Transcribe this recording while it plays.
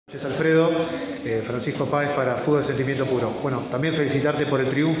Alfredo, Francisco Páez para Fútbol Sentimiento Puro. Bueno, también felicitarte por el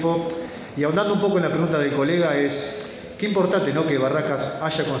triunfo y ahondando un poco en la pregunta del colega qué importante, ¿no?, que Barracas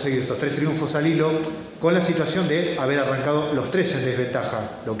haya conseguido estos 3 triunfos al hilo con la situación de haber arrancado los 3 en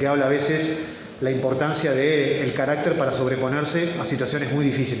desventaja, lo que habla a veces la importancia del carácter para sobreponerse a situaciones muy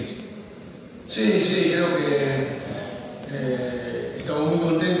difíciles. Sí, creo que estamos muy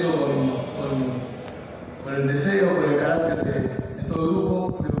contentos con el deseo, con el carácter de todo el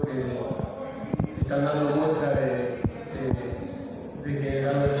grupo. Creo que están dando muestra de que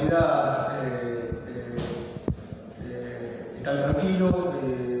la universidad están tranquilos,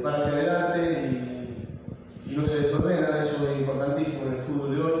 van hacia adelante y no se desordenan. Eso es importantísimo en el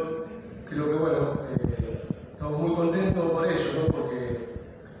fútbol de hoy. Creo que bueno, estamos muy contentos por ello, ¿no?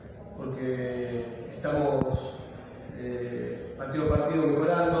 Porque estamos partido a partido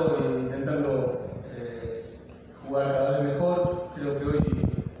mejorando e intentando jugar cada vez mejor. Creo que hoy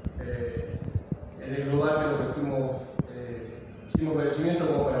en el global creo que hicimos merecimiento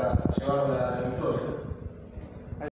como para llevarnos la victoria.